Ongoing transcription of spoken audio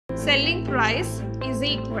selling price is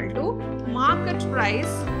equal to market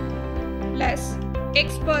price plus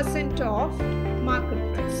X% of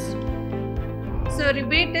market price. So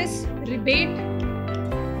rebate is rebate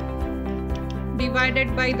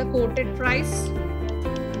divided by the quoted price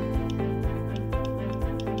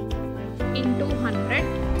into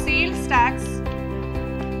 100. Sales tax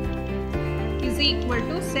is equal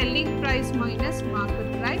to selling price minus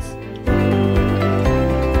market price.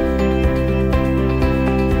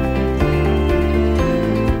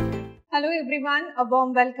 Hello everyone, a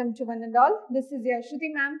warm welcome to one and all. This is your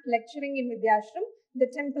Shruti ma'am lecturing in Vidhyaashram, the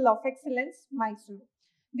Temple of Excellence, Mysore.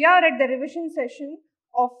 We are at the revision session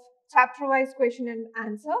of chapter-wise question and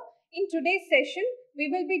answer. In today's session, we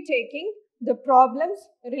will be taking the problems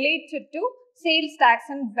related to sales tax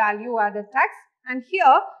and value added tax. And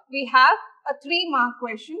here we have a 3-mark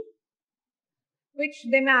question which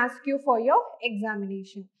they may ask you for your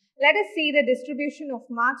examination. Let us see the distribution of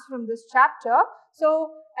marks from this chapter.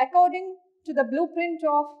 So, according to the blueprint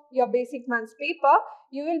of your basic maths paper,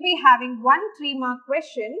 you will be having one 3-mark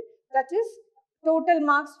question, that is total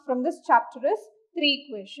marks from this chapter is 3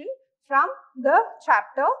 questions from the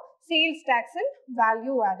chapter sales tax and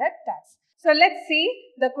value added tax. So let's see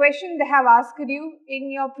the question they have asked you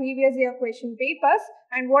in your previous year question papers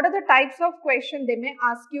and what are the types of questions they may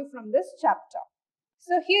ask you from this chapter.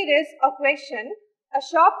 So here is a question. A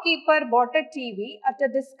shopkeeper bought a TV at a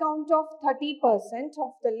discount of 30%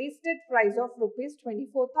 of the listed price of rupees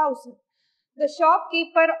 24,000. The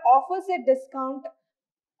shopkeeper offers a discount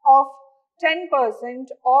of 10%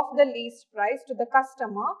 of the list price to the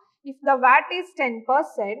customer. If the VAT is 10%,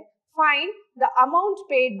 find the amount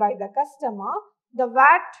paid by the customer, the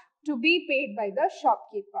VAT to be paid by the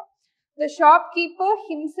shopkeeper. The shopkeeper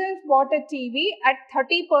himself bought a TV at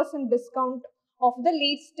 30% discount of the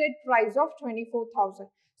listed price of 24,000.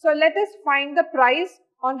 So let us find the price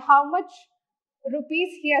on how much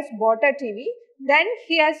rupees he has bought a TV. Then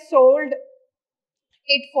he has sold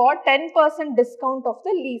it for 10% discount of the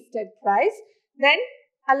listed price. Then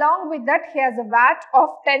along with that he has a VAT of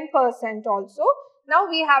 10% also. Now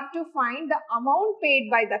we have to find the amount paid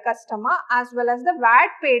by the customer as well as the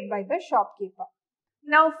VAT paid by the shopkeeper.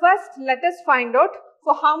 Now first let us find out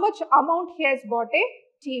for how much amount he has bought a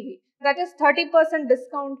TV. That is 30%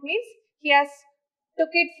 discount means he has took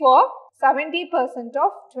it for 70%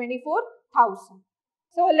 of 24,000.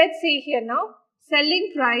 So let's see here now.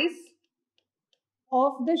 Selling price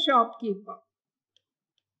of the shopkeeper.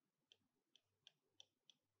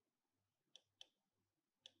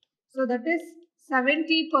 So that is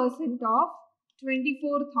 70% of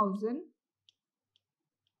 24,000.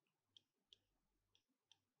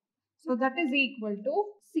 So that is equal to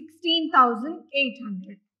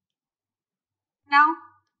 16,800. Now,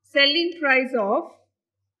 selling price of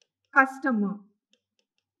customer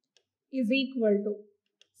is equal to,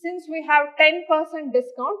 since we have 10%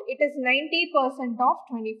 discount, it is 90% of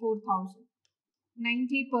 24,000.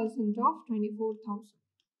 90% of 24,000.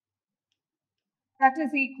 That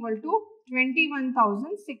is equal to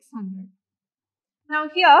 21,600. Now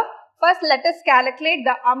here, first let us calculate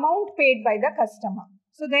the amount paid by the customer.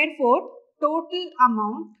 So therefore, total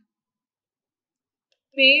amount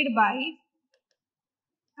paid by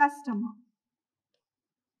customer,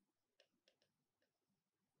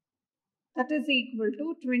 that is equal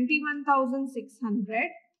to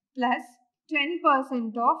 21,600 plus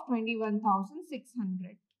 10% of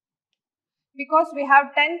 21,600. Because we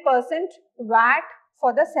have 10% VAT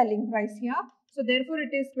for the selling price here. So therefore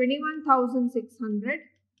it is 21,600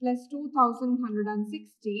 plus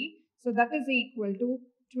 2,160. So that is equal to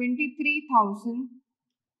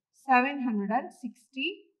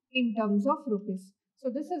 23,760 in terms of rupees. So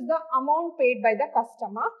this is the amount paid by the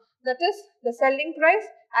customer, that is the selling price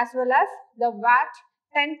as well as the VAT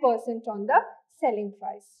 10% on the selling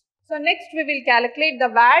price. So next we will calculate the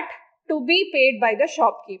VAT to be paid by the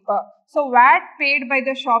shopkeeper. So VAT paid by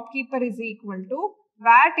the shopkeeper is equal to,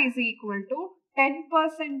 VAT is equal to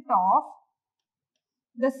 10% of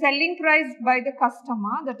the selling price by the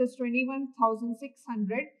customer, that is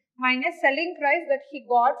 21,600 minus selling price that he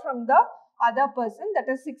got from the other person, that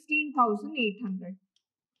is 16,800.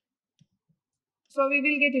 So we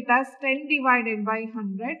will get it as 10 divided by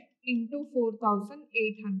 100 into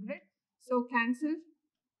 4,800. So cancel.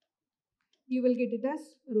 You will get it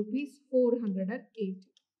as rupees 480.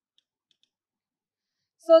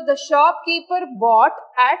 So the shopkeeper bought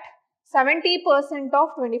at 70%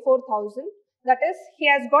 of 24,000. That is, he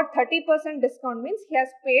has got 30% discount means he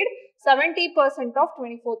has paid 70% of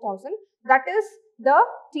 24,000. That is the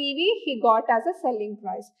TV he got as a selling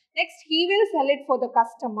price. Next, he will sell it for the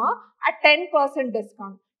customer at 10%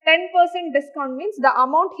 discount. 10% discount means the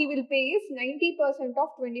amount he will pay is 90%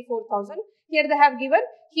 of 24,000. Here they have given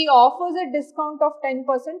he offers a discount of 10%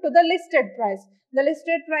 to the listed price. The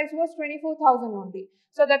listed price was 24,000 only.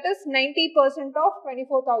 So that is 90% of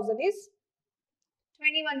 24,000 is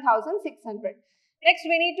 21,600. Next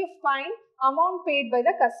we need to find amount paid by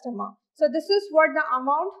the customer. So this is what the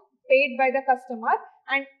amount paid by the customer,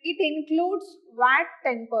 and it includes VAT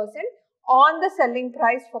 10% on the selling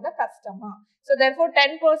price for the customer. So therefore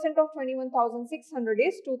 10% of 21,600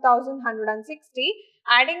 is 2,160.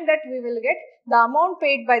 Adding that we will get the amount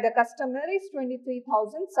paid by the customer is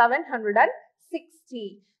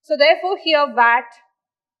 23,760. So therefore here VAT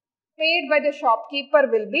paid by the shopkeeper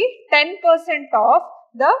will be 10% of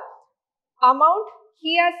the amount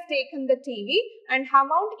he has taken the TV and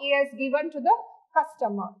amount he has given to the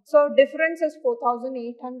customer. So difference is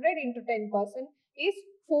 4,800 into 10% is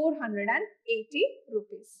 480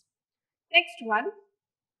 rupees. Next one,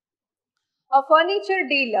 a furniture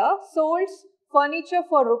dealer sold furniture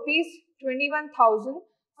for rupees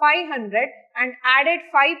 21,500 and added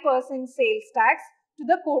 5% sales tax to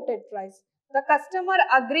the quoted price. The customer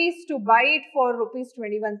agrees to buy it for rupees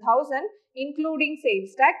 21,000 including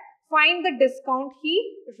sales tax. Find the discount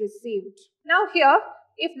he received. Now here,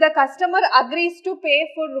 if the customer agrees to pay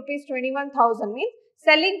for rupees 21,000 means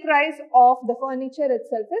selling price of the furniture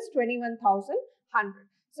itself is 21,100.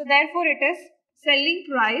 So therefore it is selling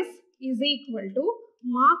price is equal to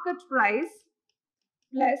market price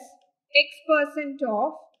plus X%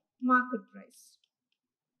 of market price.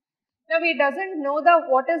 Now he doesn't know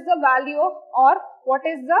what is the value or what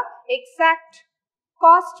is the exact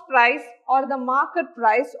cost price or the market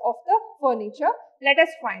price of the furniture. Let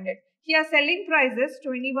us find it. Here selling price is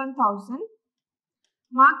 21,000.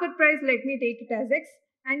 Market price, let me take it as X,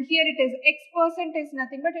 and here it is X% is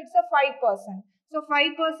nothing but it's a 5%. So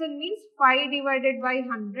 5% means 5 divided by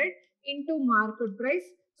 100 into market price.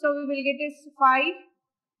 So we will get is 5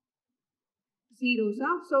 zeros.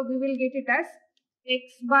 So we will get it as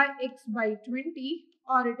X by 20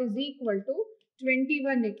 or it is equal to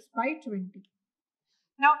 21X by 20.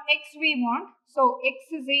 Now X we want, so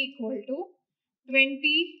X is equal to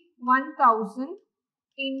 21,000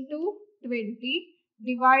 into 20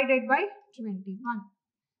 divided by 21.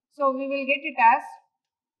 So we will get it as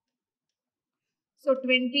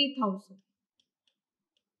 20,000.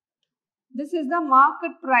 This is the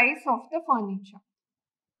market price of the furniture.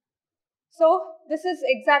 So this is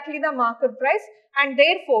exactly the market price, and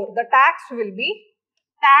therefore the tax will be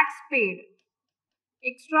tax paid.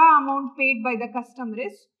 Extra amount paid by the customer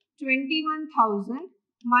is 21,000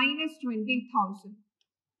 minus 20,000.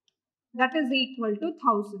 That is equal to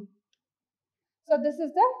 1,000. So this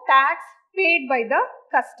is the tax paid by the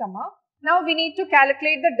customer. Now we need to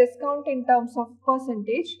calculate the discount in terms of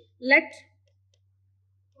percentage. Let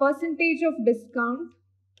percentage of discount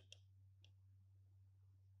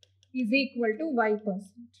is equal to Y%.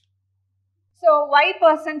 So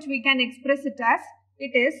Y% we can express it as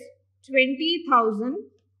it is 20,000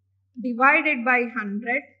 divided by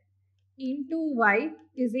 100 into Y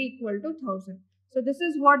is equal to 1,000. So this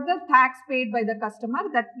is what the tax paid by the customer,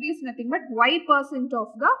 that is nothing but Y%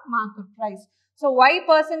 of the market price. So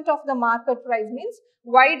Y% of the market price means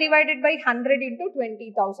Y divided by 100 into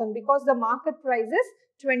 20,000 because the market price is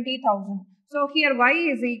 20,000. So here Y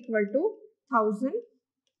is equal to 1,000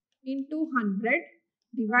 into 100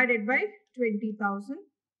 divided by 20,000.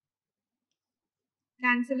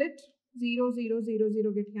 Cancel it. 0, 0, 0,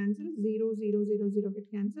 0 get cancelled. 0, 0, 0, 0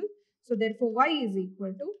 get cancelled. So therefore Y is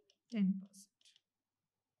equal to 10%.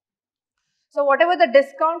 So whatever the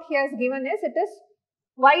discount he has given is, it is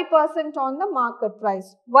Y% on the market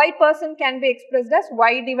price. Y% can be expressed as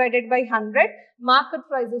Y divided by 100. Market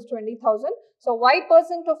price is 20,000. So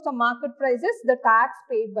Y% of the market price is the tax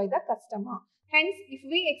paid by the customer. Hence, if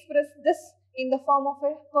we express this in the form of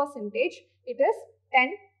a percentage, it is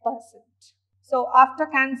 10%. So after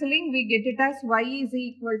cancelling, we get it as Y is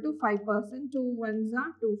equal to 5%. 2 ones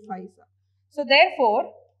are 2 5s are. So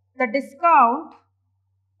therefore, the discount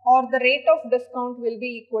or the rate of discount will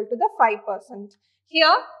be equal to the 5%.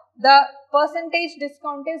 Here, the percentage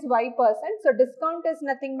discount is Y%. So discount is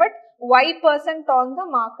nothing but Y% on the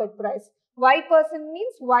market price. Y%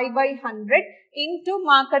 means Y by 100 into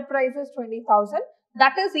market price is 20,000.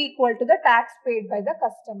 That is equal to the tax paid by the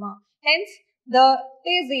customer. Hence, the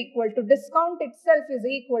is equal to discount itself is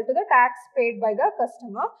equal to the tax paid by the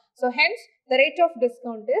customer. So hence, the rate of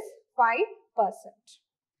discount is 5%.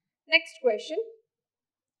 Next question.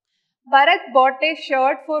 Bharat bought a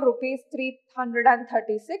shirt for rupees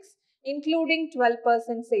 336 including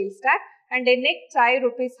 12% sales tax and a necktie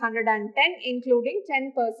rupees 110 including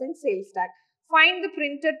 10% sales tax. Find the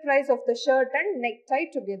printed price of the shirt and necktie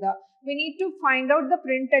together. We need to find out the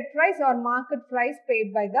printed price or market price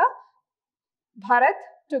paid by the Bharat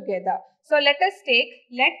together. So let us take,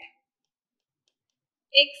 let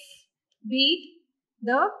X be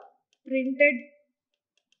the printed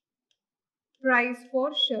price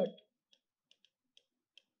for shirt.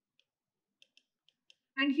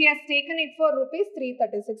 And he has taken it for rupees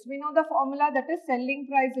 336. We know the formula, that is selling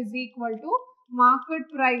price is equal to market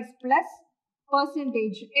price plus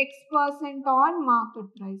percentage, X% on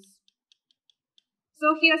market price.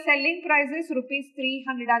 So here selling price is rupees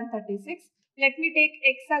 336. Let me take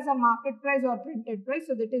X as a market price or printed price.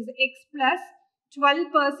 So that is X plus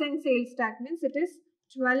 12% sales tax, means it is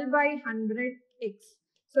 12 by 100 X.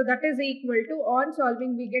 So that is equal to, on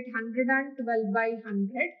solving we get 112 by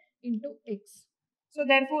 100 into X. So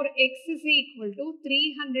therefore X is equal to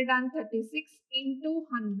 336 into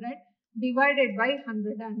 100 divided by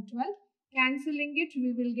 112. Cancelling it,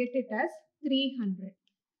 we will get it as 300.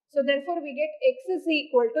 So therefore we get X is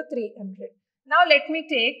equal to 300. Now let me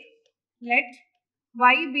take, let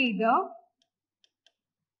Y be the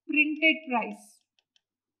printed price.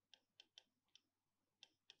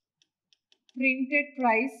 Printed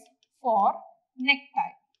price for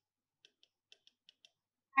necktie.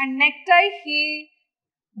 And necktie he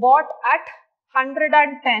bought at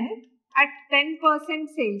 110 at 10%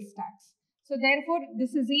 sales tax. So therefore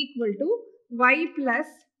this is equal to Y plus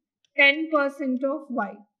 10% of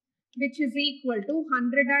Y, which is equal to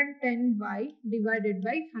 110Y divided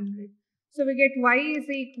by 100. So we get Y is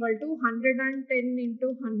equal to 110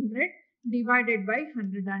 into 100 divided by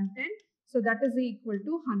 110. So that is equal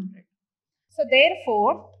to 100. So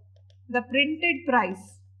therefore the printed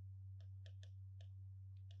price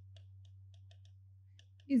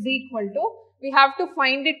is equal to, we have to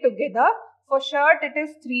find it together. For shirt it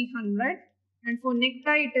is 300 and for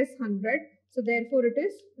necktie it is 100. So therefore it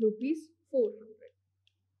is rupees 400.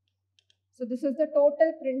 So this is the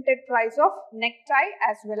total printed price of necktie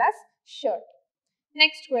as well as shirt.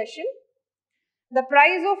 Next question. The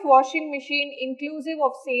price of washing machine inclusive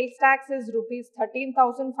of sales tax is rupees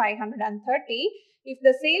 13,530. If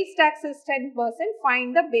the sales tax is 10%,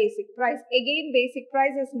 find the basic price. Again, basic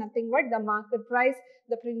price is nothing but the market price,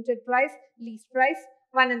 the printed price, lease price,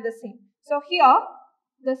 one and the same. So here,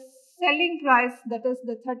 the selling price, that is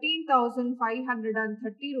the 13,530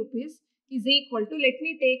 rupees, is equal to, let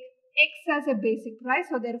me take X as a basic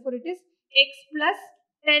price. So therefore, it is X plus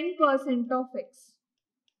 10% of X.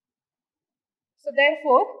 So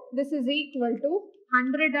therefore, this is equal to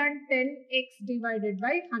 110x divided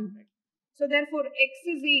by 100. So therefore, x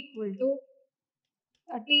is equal to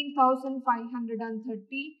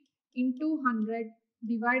 13,530 into 100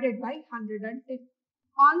 divided by 110.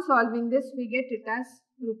 On solving this, we get it as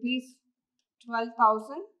rupees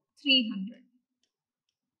 12,300.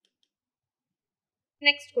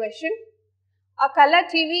 Next question. A color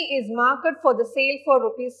TV is marketed for the sale for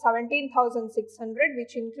rupees 17,600,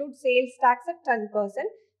 which includes sales tax at 10%.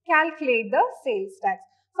 Calculate the sales tax.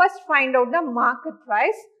 First find out the market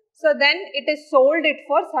price. So then it is sold it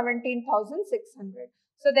for 17,600.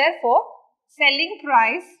 So therefore, selling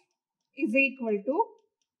price is equal to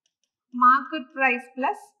market price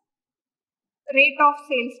plus rate of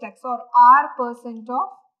sales tax or R% of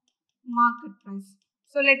market price.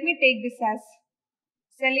 So let me take this as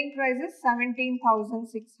selling price is 17,600,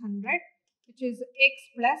 which is X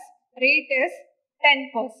plus rate is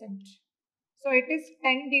 10%. So it is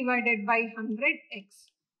 10 divided by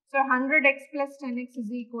 100x. So 100x plus 10x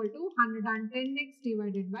is equal to 110x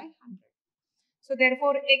divided by 100. So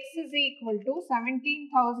therefore x is equal to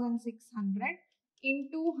 17,600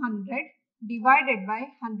 into 100 divided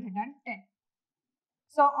by 110.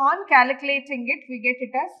 So on calculating it, we get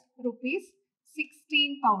it as rupees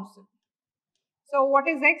 16,000. So what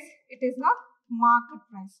is X? It is the market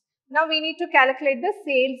price. Now we need to calculate the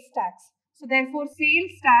sales tax. So therefore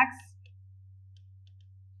sales tax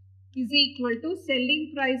is equal to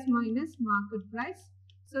selling price minus market price.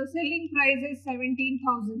 So selling price is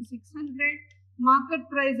 17,600, market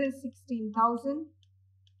price is 16,000.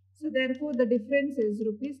 So therefore the difference is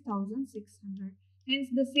rupees 1,600. Hence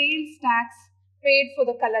the sales tax paid for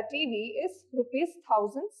the color TV is rupees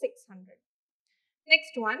 1,600.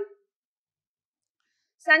 Next one.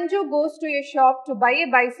 Sanju goes to a shop to buy a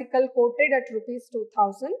bicycle quoted at rupees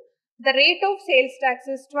 2,000. The rate of sales tax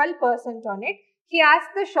is 12% on it. He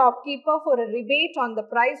asked the shopkeeper for a rebate on the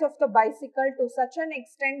price of the bicycle to such an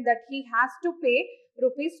extent that he has to pay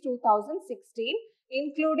rupees 2,016,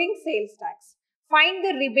 including sales tax. Find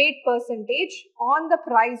the rebate percentage on the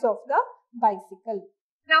price of the bicycle.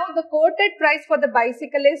 Now the quoted price for the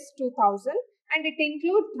bicycle is 2,000 and it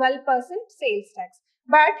includes 12% sales tax.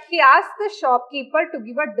 But he asked the shopkeeper to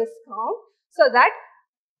give a discount so that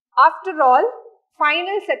after all,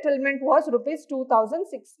 final settlement was rupees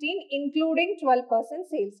 2016 including 12%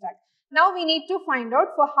 sales tax. Now we need to find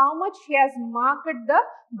out for how much he has marked the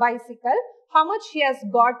bicycle, how much he has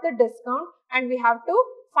got the discount, and we have to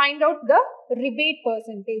find out the rebate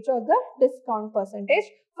percentage or the discount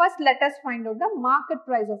percentage. First, let us find out the market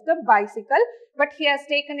price of the bicycle, but he has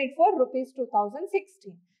taken it for rupees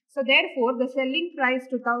 2016. So therefore, the selling price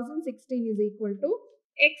 2016 is equal to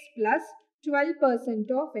x plus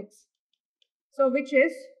 12% of x. So which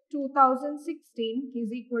is 2016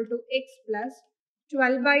 is equal to x plus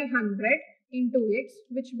 12 by 100 into x,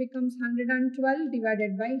 which becomes 112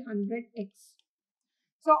 divided by 100x.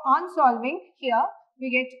 So on solving here,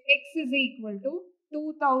 we get x is equal to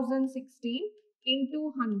 2016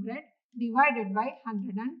 into 100 divided by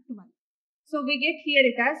 112. So we get here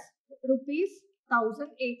it as rupees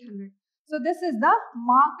 1800. So this is the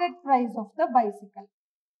market price of the bicycle.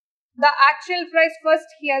 The actual price first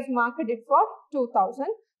he has marked it for 2000.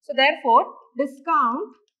 So therefore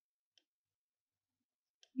discount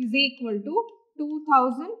is equal to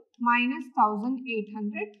 2000 minus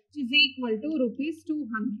 1800, which is equal to rupees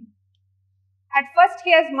 200. At first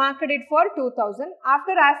he has marked it for 2000.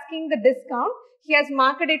 After asking the discount, he has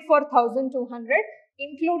marked it for 1200.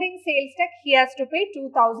 Including sales tax, he has to pay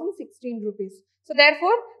 2016 rupees. So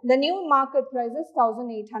therefore, the new market price is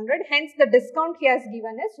 1800. Hence, the discount he has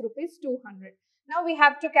given is rupees 200. Now we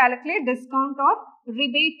have to calculate discount or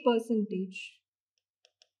rebate percentage.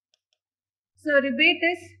 So rebate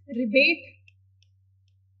is rebate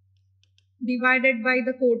divided by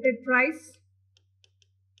the quoted price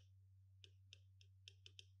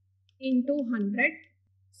into 100.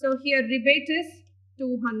 So here rebate is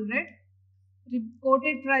 200.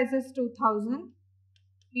 Quoted price is 2000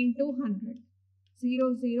 into 100.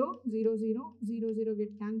 0, 0, 0, 0, 0, 0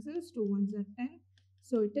 get cancels, 2 ones are 10.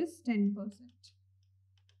 So it is 10%.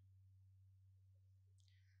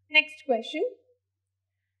 Next question.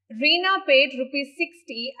 Reena paid rupees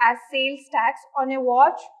 60 as sales tax on a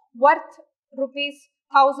watch worth rupees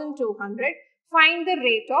 1200. Find the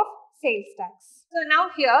rate of sales tax. So now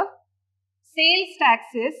here sales tax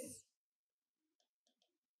is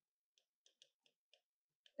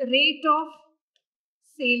rate of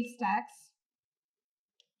sales tax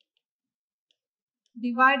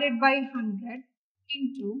divided by 100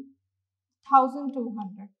 into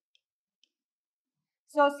 1200.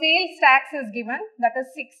 So sales tax is given, that is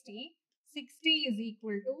 60. 60 is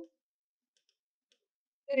equal to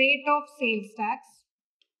rate of sales tax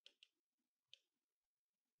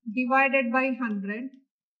divided by 100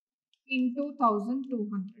 into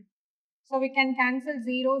 1200. So we can cancel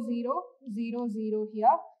 0, 0, 0, 0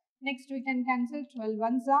 here. Next we can cancel 12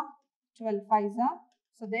 ones are, 12 fives are.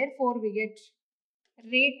 So therefore we get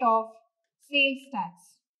rate of sales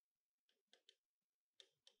tax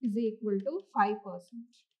is equal to 5%.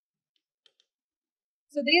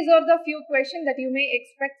 So these are the few questions that you may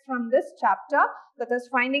expect from this chapter, that is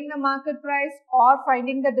finding the market price or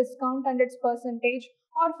finding the discount and its percentage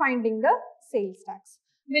or finding the sales tax.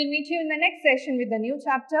 We'll meet you in the next session with a new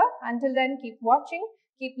chapter. Until then, keep watching,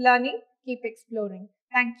 keep learning, keep exploring.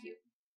 Thank you.